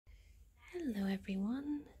Hello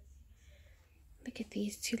everyone. Look at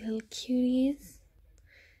these two little cuties.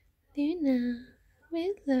 Luna,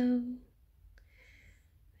 Willow.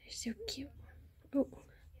 They're so cute. Oh,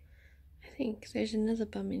 I think there's another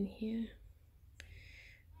bum in here.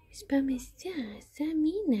 Whose bum is that? Is that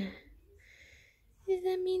Mina? Is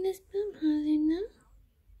that Mina's bum, huh, Luna?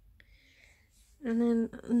 And then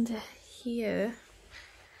under here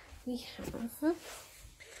we have, if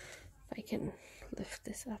I can lift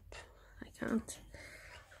this up, I can't.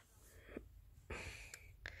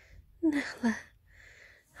 Nala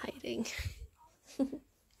hiding.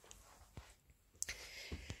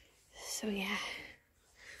 So yeah,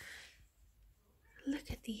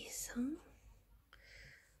 look at these, huh?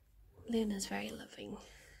 Luna's very loving.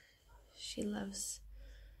 She loves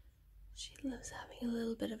having a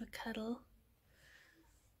little bit of a cuddle.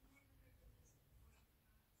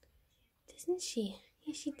 Doesn't she?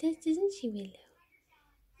 Yes, she does, doesn't she, Willow?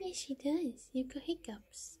 Yes, she does. You've got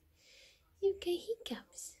hiccups. You've got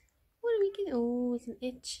hiccups. What are we getting? Oh, it's an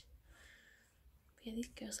itch. Yeah, these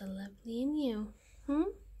girls are lovely, and you? Huh?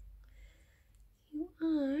 You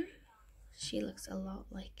are. She looks a lot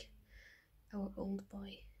like our old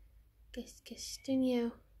boy. Guess, don't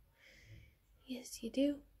you? Yes, you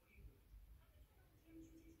do.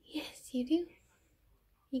 Yes, you do.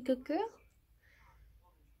 You good girl?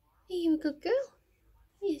 Are you a good girl?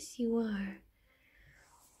 Yes, you are.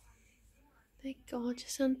 They're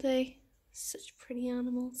gorgeous, aren't they? Such pretty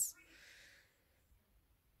animals.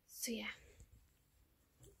 So yeah,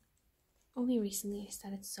 only recently I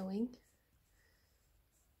started sewing.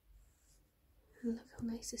 And look how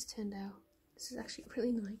nice this turned out. This is actually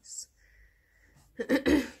really nice.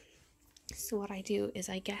 So what I do is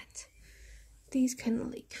I get these kind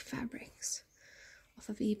of like fabrics off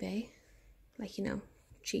of eBay, like, you know,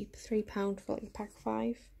 cheap, £3 for like a pack of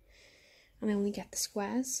 5, and I only get the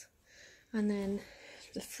squares, and then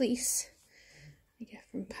the fleece I get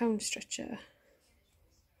from Pound Stretcher.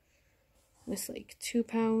 It's like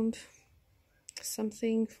 £2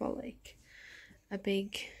 something for like a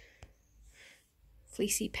big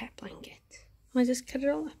fleecy pet blanket. I just cut it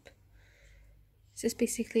all up. It's just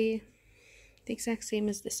basically the exact same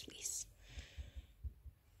as this fleece.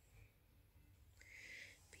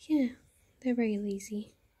 But yeah, they're very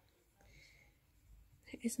lazy.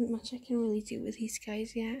 There isn't much I can really do with these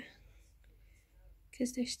guys yet,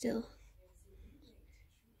 because they're still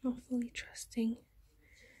not fully trusting.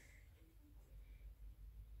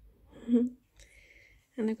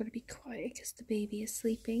 And I've got to be quiet because the baby is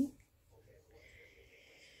sleeping.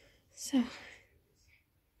 So,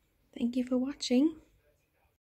 thank you for watching.